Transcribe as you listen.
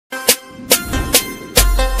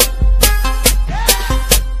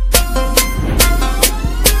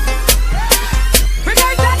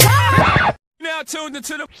tuned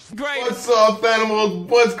into the great. What's up, FANAMAL?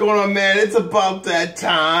 What's going on, man? It's about that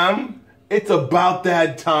time. It's about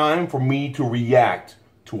that time for me to react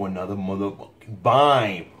to another motherfucking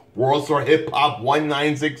Vine. WorldStarHipHop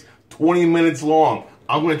 196, 20 minutes long.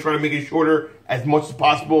 I'm going to try to make it shorter as much as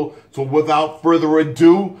possible. So without further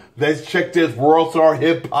ado, let's check this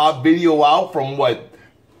WorldStarHipHop video out from what?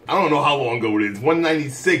 I don't know how long ago it is.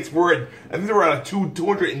 196. I think we're at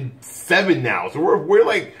 207 now. So we're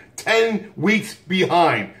like 10 weeks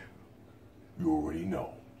behind. You already know.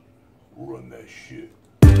 Run that shit.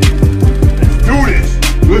 Let's do this.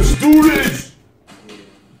 Let's do this.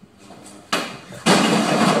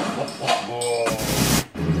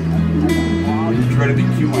 You try to be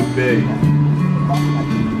cute with Bay,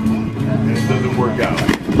 and it doesn't work out.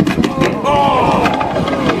 Oh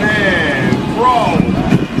man, bro.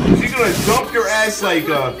 She's gonna dump your ass like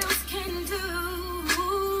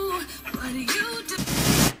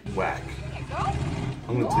whack.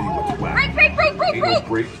 I'm gonna tell you what's whack. Break. Ain't no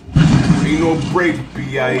break. Ain't no break,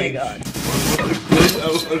 B.I.H. Oh my god.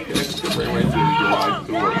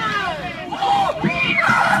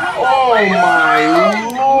 Oh my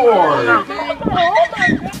lord.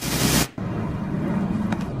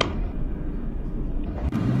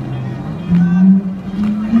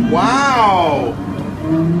 Wow.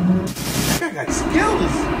 That guy got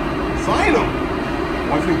skills. Sign him.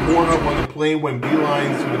 Watch him pouring up on the plane when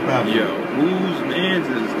beelines to the bathroom. Yo, whose man's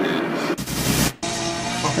is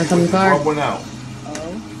this? Rub one out.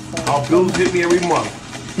 Our bills hit me every month.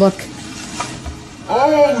 Look.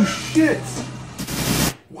 Oh shit!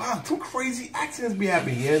 Wow, some crazy accidents be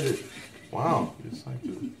happening. Yeah, wow. He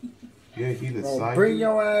decided. Bring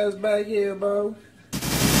your ass back here, bro.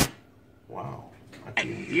 Wow.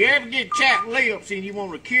 You ever get chapped lips and you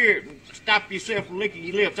want to cure it and stop yourself from licking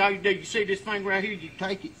your lips? All you do, you see this thing right here, you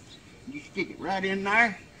take it, you stick it right in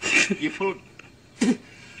there, you pull it,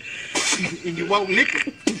 and you won't lick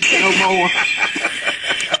it no more.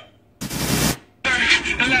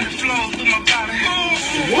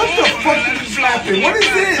 What the fuck is slapping? What is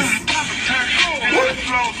this? What?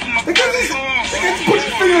 They got to put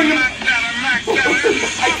his finger in the...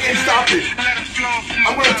 I can't stop it.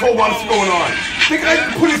 I'm gonna tell what's going on. The guy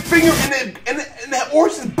put his finger in that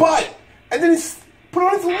horse's butt, and then he put it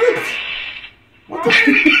on his lips. What the?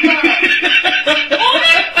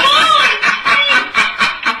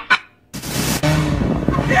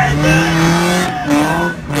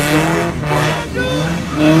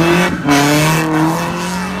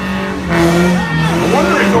 No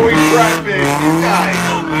wonder there's always traffic. These guys.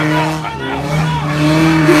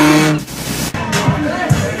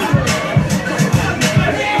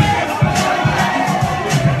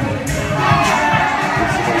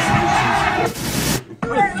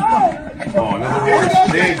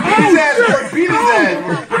 Beat his ass.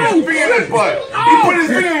 Put his finger in his butt. He put his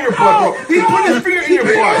finger in your butt, bro. He put his finger in your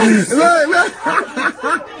butt.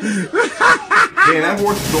 Man, that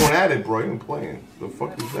horse is going at it, bro. He ain't playing. The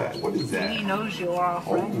fuck is that? What is that? He knows you are.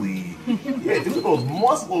 Holy. Yeah, look at those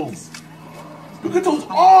muscles. Look at those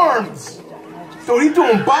arms. So he's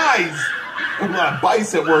doing buys. A lot of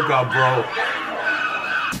bicep workout, bro.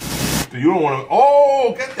 So you don't want to.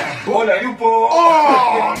 Oh, get that bull.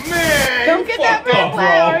 Oh, man. Don't get that bull,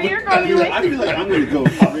 bro. You're going to I feel like I'm going to go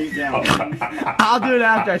straight down. I'll do it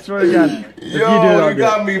after, I swear to God. Yo, you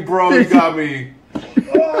got me, bro. You got me.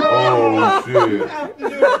 Oh, shit.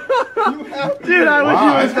 Dude, I wish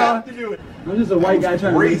you was going to do it. I'm just a white guy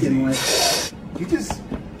trying to make it. He just...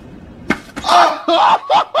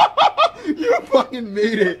 You fucking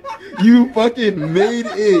made it. You fucking made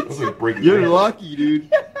it. You're lucky, dude.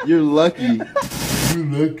 You're lucky. You're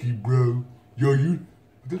lucky, bro. Yo, you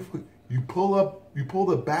pull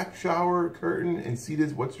the back shower curtain and see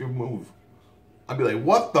this. What's your move? I'd be like,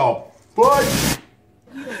 what the fuck?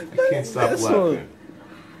 I can't stop laughing.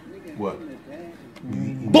 What?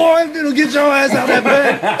 Boy, it'll get your ass out of that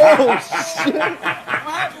bed. Oh shit.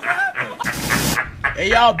 Hey,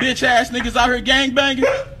 y'all bitch ass niggas out here gang banging.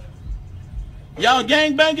 Y'all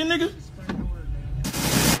gang banging niggas.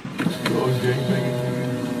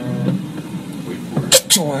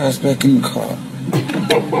 Get your ass back in the car.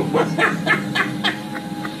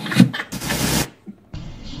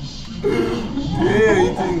 Yeah, he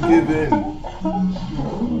didn't give in.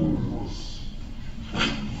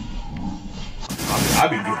 I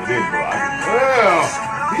be giving in, bro. Well,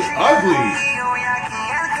 he's ugly.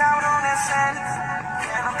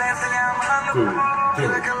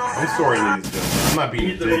 Dude, I'm sorry, ladies and gentlemen. I'm not being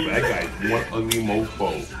a dick, but that guy's one ugly mofo.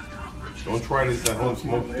 Don't try this at home.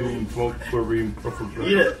 Smoke, dude. Smoke, chlorine, preferably.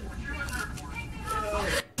 Yeah.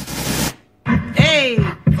 Hey,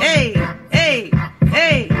 hey, hey,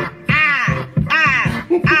 hey, ah, ah.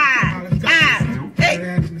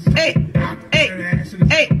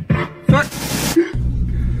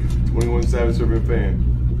 Savage Surfing fan.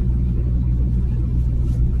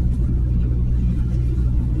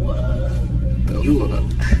 You up?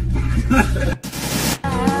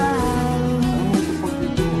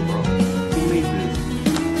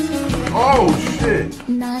 Oh shit!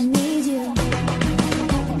 I need you.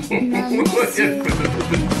 I miss you.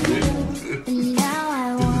 And now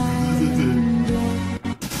I want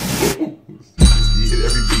You hit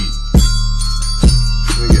every beat.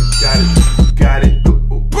 Got it. Got it.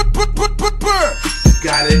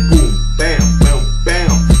 Got it. Boom. Bam. Bam. Bam.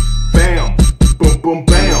 Bam. Boom. Boom.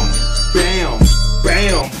 Bam. Bam.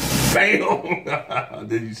 Bam. Bam.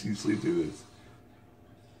 Did you sleep through this?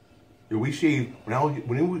 Yo, we shaved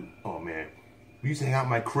oh man, we used to hang out in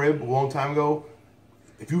my crib a long time ago.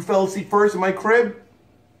 If you fell asleep first in my crib,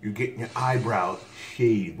 you're getting your eyebrows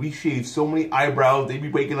shaved. We shaved so many eyebrows, they'd be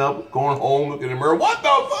waking up, going home, looking in the mirror, what the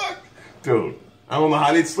fuck? Dude, I don't know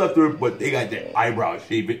how they slept through it, but they got their eyebrows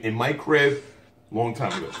shaved in my crib a long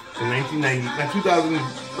time ago. In 1990, not 2000,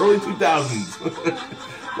 early 2000s.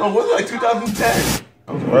 No, was it like 2010?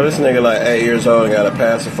 Well, this nigga like 8 years old and got a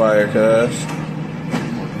pacifier, cuz.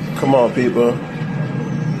 Come on, people.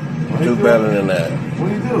 Do better than that. What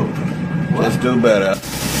do you do? What? Just do better.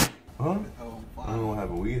 Huh? I don't know what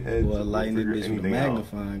happened. We had Boy, lighting this bitch with a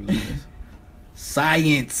magnifying glass.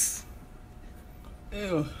 Science.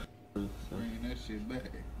 Ew. Bring that shit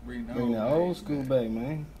back. Bring the old school back,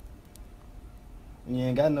 man. And you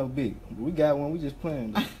ain't got no big. We got one, we just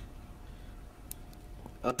playing.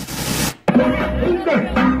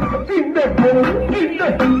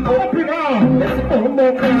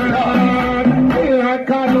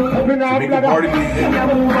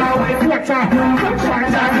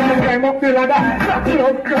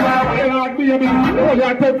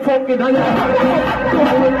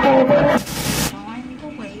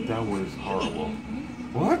 That was horrible.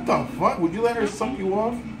 What the fuck? Would you let her suck you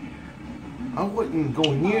off? I wouldn't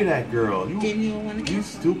go near that girl. You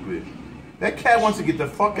stupid. That cat wants to get the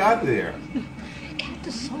fuck out of there.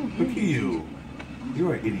 Look at you.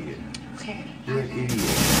 You're an idiot. Okay. You're an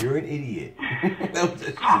idiot. You're an idiot. That was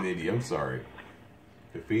just an idiot. I'm sorry.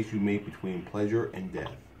 The face you make between pleasure and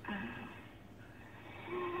death.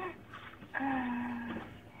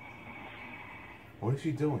 What is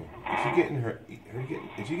she doing? Is she getting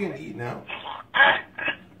is she getting eaten out?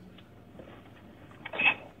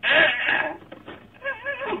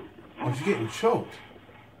 Oh, she's getting choked.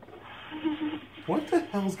 What the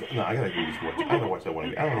hell's going on? No, I gotta go just watch it. I gotta watch that one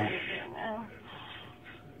again. I don't know.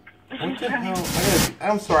 What the hell?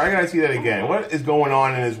 I'm sorry, I gotta see that again. What is going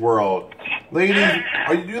on in this world? Ladies,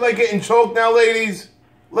 are you like getting choked now, ladies?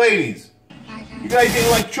 Ladies, you guys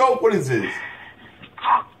getting like choked? What is this?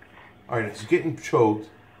 Alright, she's getting choked.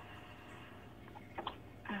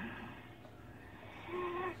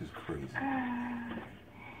 This is crazy.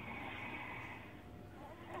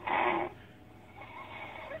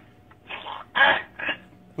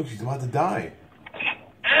 Look, she's about to die.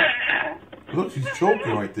 Look, she's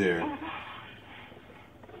choking right there.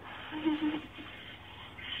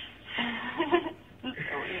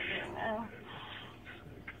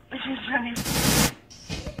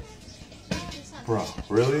 Bro,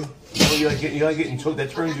 really? You like getting choked? That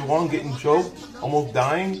turns you on, getting choked? Almost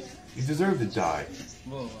dying? You deserve to die.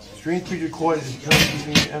 Strange creature caught is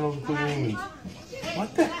using animals including humans.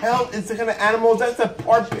 What the hell is the kind of animals? That's a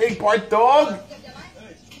part pig, part dog?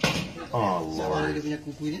 Oh, Lord. He's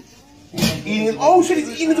eating. Oh, shit, he's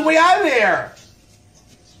eating his way out of there.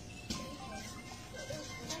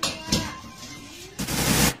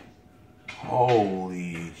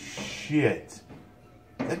 Holy shit.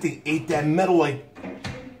 That thing ate that metal like...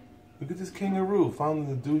 Look at this kangaroo. Found in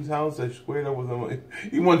the dude's house. I squared up with him.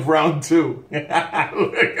 He wants round 2.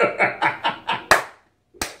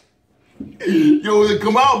 Yo,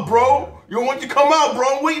 come out, bro. Yo, why don't you come out,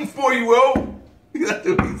 bro? I'm waiting for you, bro. That's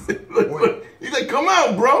what he said. Look. He's like, come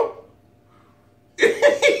out, bro.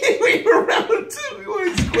 Wait for round 2. You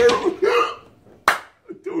want to square up?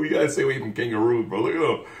 Dude, you gotta stay away from kangaroos, bro. Look at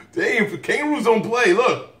him. Damn, kangaroos don't play.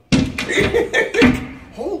 Look.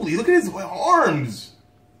 Holy, look at his arms.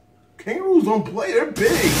 Kangaroos don't play. They're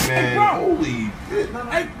big, man. Hey, holy shit.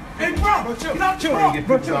 Hey, bro, chill. Get out the car.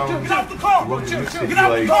 Get out the car, bro. Chill. Get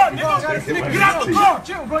out the car, nigga. Get out the car.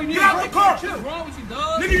 Chill, bro. Get out the car. What's wrong with you,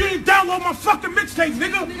 dog? Nigga, you didn't download my fucking mixtape,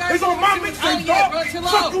 nigga. It's on my mixtape, dog.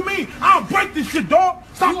 Fuck you mean? I'll break this shit, dog.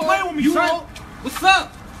 Stop playing with me, son. What's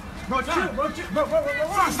up? Bro, chill, bro.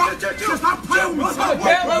 Stop playing with me, son.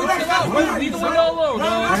 Leave the window alone,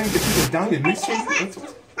 dog. I didn't get you to down your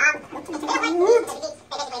mixtape.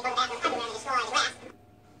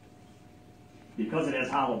 Because it has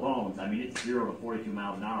hollow bones, I mean, it's 0 to 42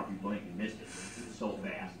 miles an hour if you blink and missed it. It's so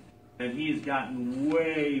fast. And he's gotten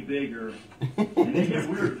way bigger. And they get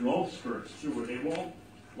weird growth spurts too, where they won't,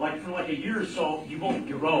 like for like a year or so, you won't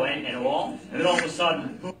grow at all. And then all of a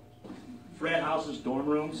sudden, boom, frat houses, dorm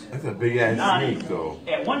rooms. That's a big ass snake, though.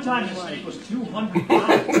 At one time, the snake was 200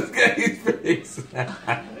 pounds. Look at his face. Look at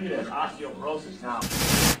that osteoporosis now.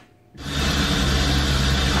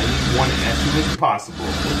 I need one as soon as possible.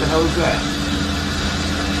 What the hell is that?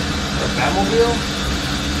 A Batmobile?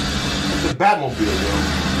 It's a Batmobile, yo.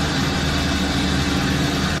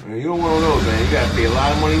 You don't want one of those, man. You gotta pay a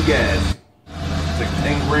lot of money in gas. It's like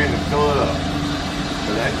 10 grand to fill it up.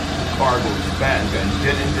 But that car goes fat and got a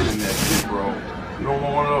jet engine in that shit, bro. You don't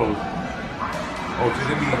want one of those. Oh, it's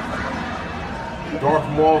gonna be Darth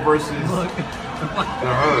Maul versus the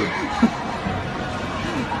Herd.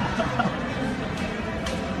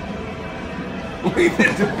 We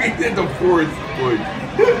did the forest push.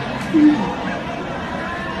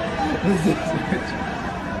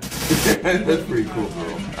 That's pretty cool,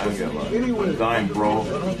 bro. I don't get a lot. I'm dying, bro.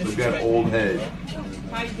 Look at that old head.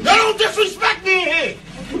 You don't disrespect me in here!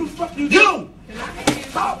 Who the fuck you?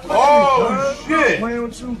 Oh, shit! Playing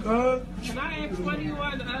with you, cuz. Can I ask one you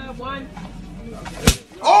on one?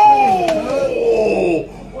 Oh!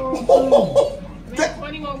 That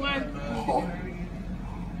 21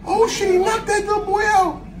 Oh shit, he knocked that little boy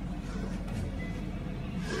out.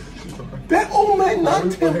 That old man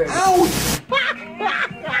knocked him out. Wow.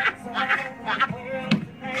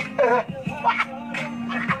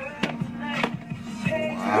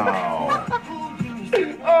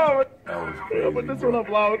 Oh, That was crazy, put this one up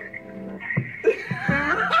loud.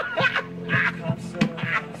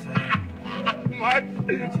 What?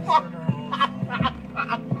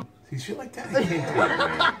 See, shit like that, I can't take,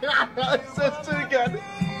 man. It's just too good.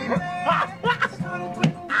 I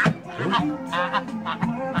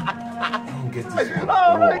don't get this one.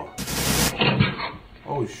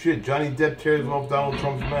 Oh shit, Johnny Depp tears off Donald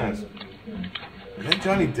Trump's mask. Is that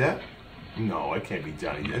Johnny Depp? No, it can't be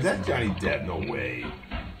Johnny Depp. Is that Johnny Depp? No way.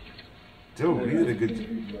 Dude, he did a good...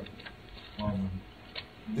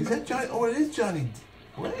 Is that Johnny... Oh, it is Johnny...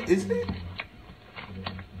 What? Is it?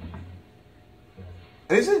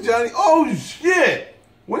 Is it Johnny? Oh, shit!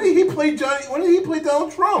 When did he play Johnny... When did he play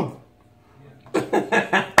Donald Trump? You think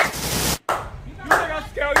I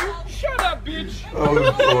scare you? Shut up, bitch! Oh,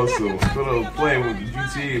 that was awesome. I thought I was playing with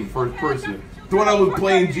GTA in first person. Thought I was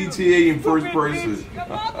playing GTA in first person. Your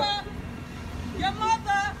mother! Your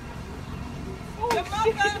mother! Your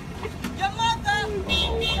mother! Your mother!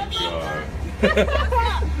 Oh my god.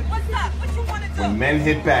 What's up? What you want to do? When men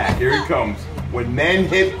hit back, here it comes. When men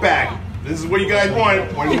hit back. This is what you guys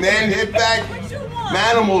want. When men hit back,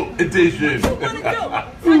 Manamal edition. What you want to do?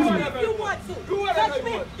 Touch me if you want to. Touch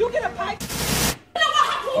me. You get a pipe.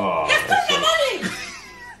 Oh, Let's put the money.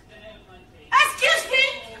 Excuse me.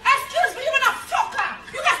 Excuse me. You want a fucker.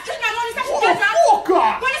 You got to steal my money. That's what you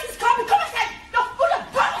fucker. When this is coming, come and say, no, who the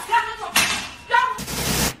fuck is coming?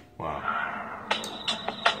 Wow.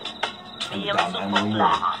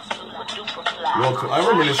 I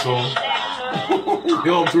remember this song.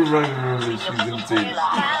 Y'all too running remember this. She's in the tape.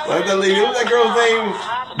 Like that lady, what was that girl's name?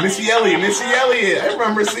 Missy Elliott. Missy Elliott. I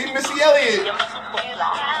remember seeing Missy Elliott. You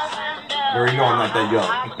already know I'm not that young.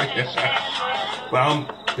 But I'm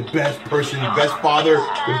the best person, the best father,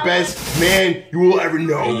 the best man you will ever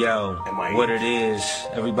know. Hey, yo, what it is,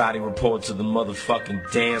 everybody report to the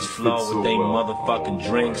motherfucking dance floor with they motherfucking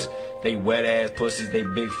drinks. They wet ass pussies, they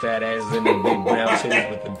big fat asses, and they big brown titties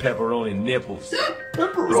with them pepperoni nipples.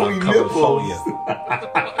 Pepperoni nipples.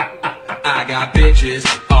 I got bitches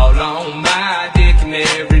all on my dick and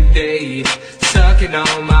every day, sucking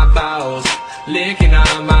on my balls, licking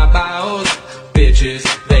on my balls. Bitches,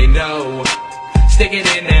 they know, sticking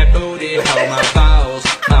in that booty, hold my balls,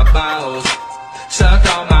 suck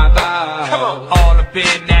on my balls. Come on, all up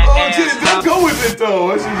in that ass. Oh, don't go with it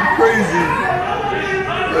though. This is crazy.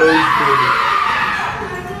 It's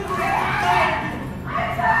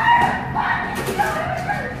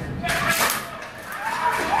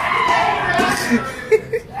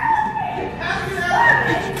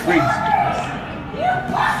crazy.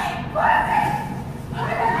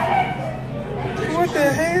 What the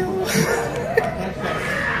hell?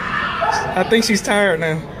 I think she's tired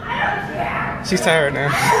now. She's tired now.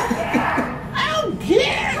 I don't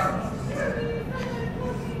care.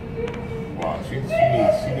 Wow, she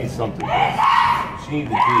needs something. She needs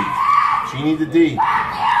the D. She needs the D.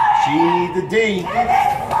 She needs the D.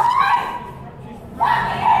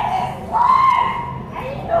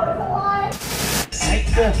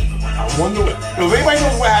 I wonder if anybody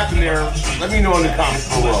knows what happened there, let me know in the comments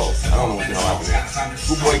below. I don't know what the hell happened there.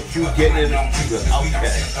 Schoolboy Q getting it to the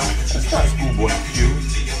outcast. That's not Schoolboy Q.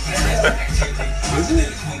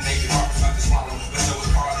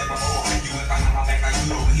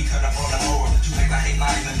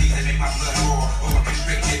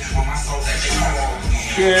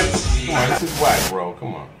 Skip. Come on, this is whack, bro.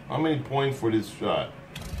 Come on. How many points for this shot?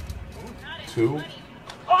 2?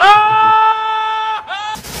 That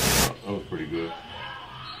was pretty good.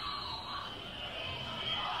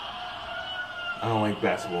 I don't like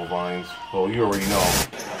basketball vines. Oh, you already know.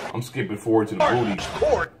 I'm skipping forward to the booty.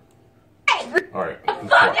 Alright,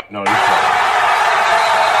 this part. No, this part.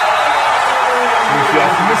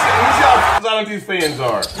 Let me see how silent these fans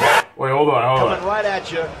are. Wait, hold on. Coming right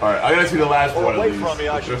at you. Alright, I gotta see the last one. Away from me,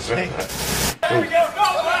 I should say. There we go.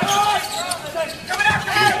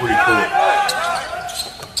 That's pretty cool.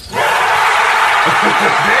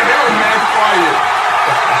 Damn, they were mad quiet.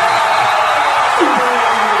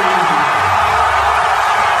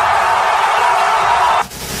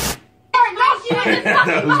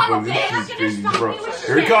 That was funny. This is crazy, bro.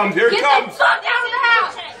 Here it comes. Here it comes.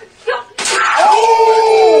 Oh!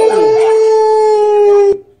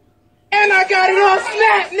 And I got it on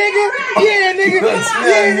snap, nigga. Yeah, nigga.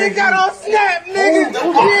 Yeah, nigga got on snap, nigga.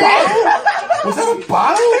 Oh, that was a bottle? Was that a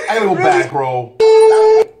bottle? I gotta go back, bro.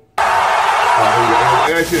 I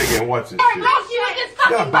gotta see it again. Watch this shit. You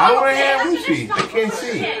got a bottle in here? Let me see. I can't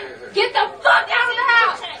see. Get the fuck out of the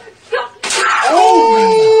house. Oh!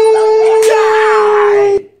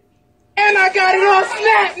 And I got it on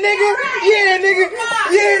snap, nigga. Yeah, nigga.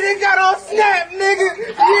 Yeah, they got on snap, nigga.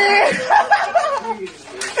 Yeah.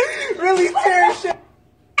 Really tearing shit.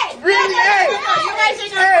 Really, hey.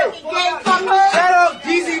 Shout out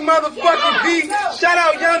JayZ motherfucking B. Shout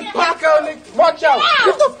out Young Paco, nigga. Watch out.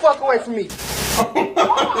 Get the fuck away from me.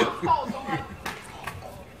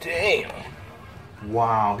 Damn.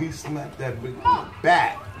 Wow, he smacked that big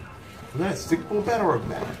bat. Was that a stick ball bat or a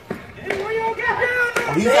bat?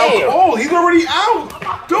 Oh, he's out. Oh, he's already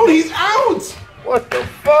out. Dude, he's out. What the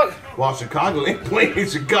fuck? Well, Chicago ain't playing in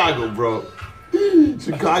Chicago, bro.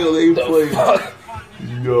 Chicago ain't playing.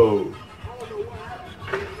 Yo.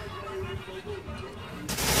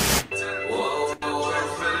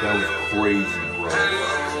 That was crazy, bro.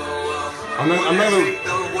 I'm not gonna.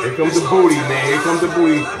 Here comes the booty, man. Here comes the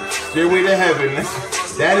booty. Stairway to heaven.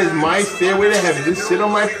 That is my stairway to heaven. Just sit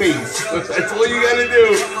on my face. That's all you gotta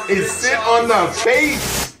do. Is sit on the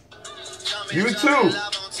face. You too.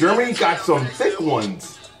 Germany got some thick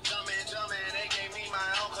ones.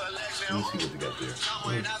 Let me see what they got there.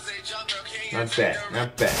 Not bad.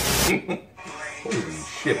 Not bad. Holy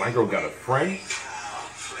shit, my girl got a friend?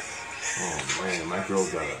 Oh man, my girl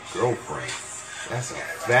got a girlfriend. That's a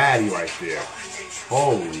fatty right there.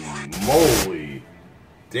 Holy moly.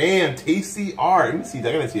 Damn, tasty art. Let me see. I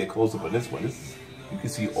gotta see a close up on this one. This is, you can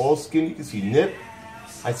see all skin. You can see nip.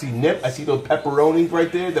 I see nip. I see those pepperonis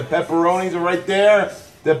right there. The pepperonis are right there.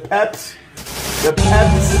 The peps. The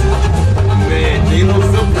peps. Man, J-Lo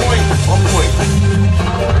still point. 1 point.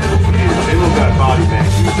 J-Lo got a body, man.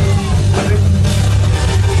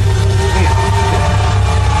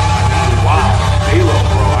 Wow, J-Lo,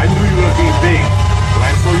 bro. I knew you were gonna be big. When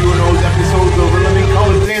I saw you in those episodes of Living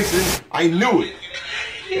Color Dancing, I knew it.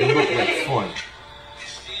 They look like fun.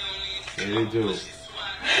 Yeah, they do.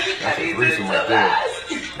 That's a threesome right there.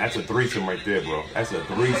 That's a threesome right there, bro. That's a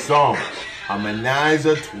threesome. A menage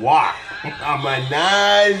a trois. A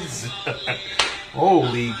menage.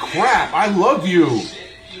 Holy crap. I love you.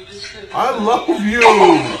 I love you.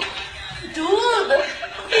 Dude.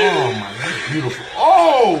 Oh, my, that's beautiful.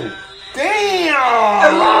 Oh, damn.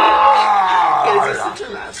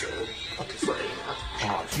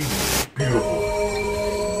 Oh, she's beautiful.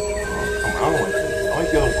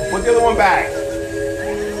 Put the other one back.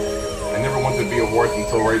 I never wanted to be a horse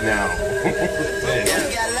until right now.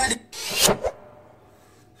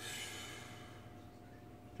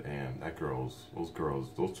 Damn,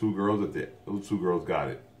 those two girls got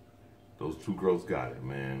it. Those two girls got it,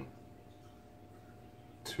 man.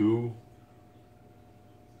 Two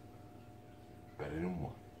better than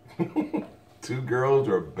one. Two girls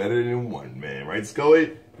are better than one, man. Right,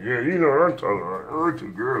 Scully? Yeah, you know what I'm talking about. Or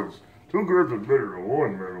 2 girls. 2 girls are better than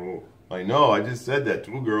 1, man. I know, I just said that.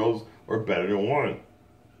 2 girls are better than 1.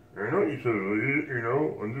 I know you said it, you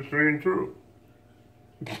know, I'm just saying true.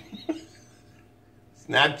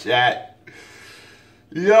 Snapchat.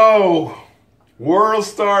 Yo,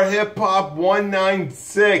 WorldStarHipHop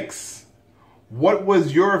 196. What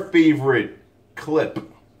was your favorite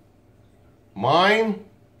clip? Mine?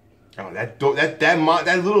 Oh, that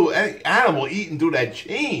little animal eating through that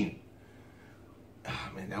chain. Oh,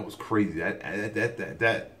 man, that was crazy. It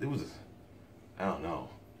was. I don't know.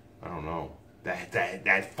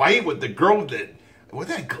 That fight with the girl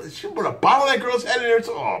she put a bottle of that girl's head in there.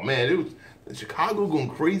 Oh man, it was Chicago going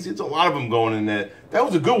crazy. It's a lot of them going in there. That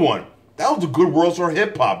was a good one. That was a good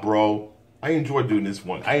WorldStarHipHop, bro. I enjoyed doing this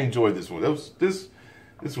one. I enjoyed this one.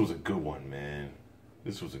 This was a good one, man.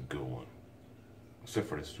 This was a good one. Except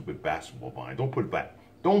for the stupid basketball vine. Don't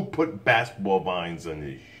put basketball vines on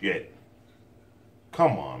this shit.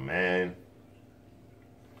 Come on, man.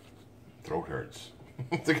 Throat hurts.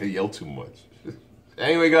 I think I yelled too much.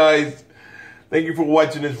 Anyway, guys, thank you for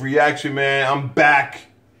watching this reaction, man. I'm back.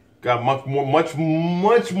 Got much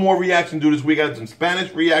more reaction to do this week. I got some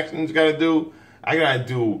Spanish reactions gotta do. I gotta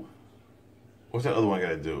do, what's that other one I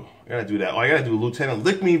gotta do? I gotta do that. Oh, I gotta do a Lieutenant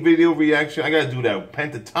Lick Me video reaction. I gotta do that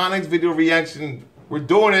Pentatonics video reaction. We're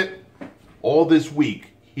doing it all this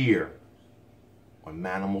week here on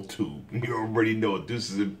Manimal Tube. You already know.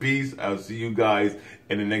 Deuces and peace. I'll see you guys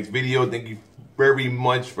in the next video. Thank you very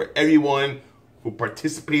much for everyone who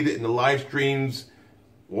participated in the live streams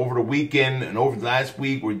over the weekend and over the last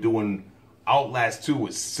week. We're doing Outlast 2. It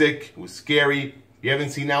was sick. It was scary. If you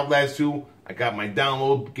haven't seen Outlast 2, I got my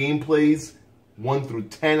download gameplays 1 through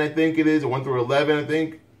 10, I think it is, or 1 through 11, I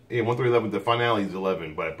think. Yeah, 1 through 11. The finale is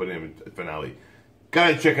 11, but I put it in the finale.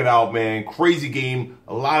 Gotta check it out, man. Crazy game.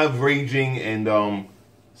 A lot of raging and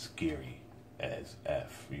scary as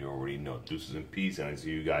F. You already know. Deuces and peace, and I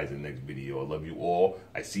see you guys in the next video. I love you all.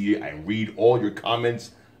 I see you. I read all your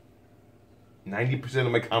comments. 90%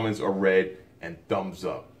 of my comments are read and thumbs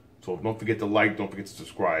up. So don't forget to like, don't forget to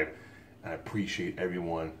subscribe. And I appreciate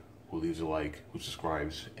everyone who leaves a like, who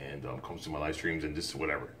subscribes, and comes to my live streams and just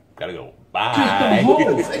whatever. Gotta go. Bye.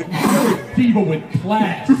 Diva with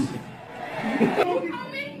class.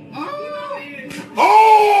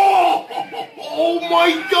 Oh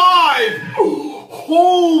my God!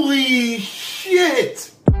 Holy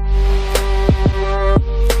shit!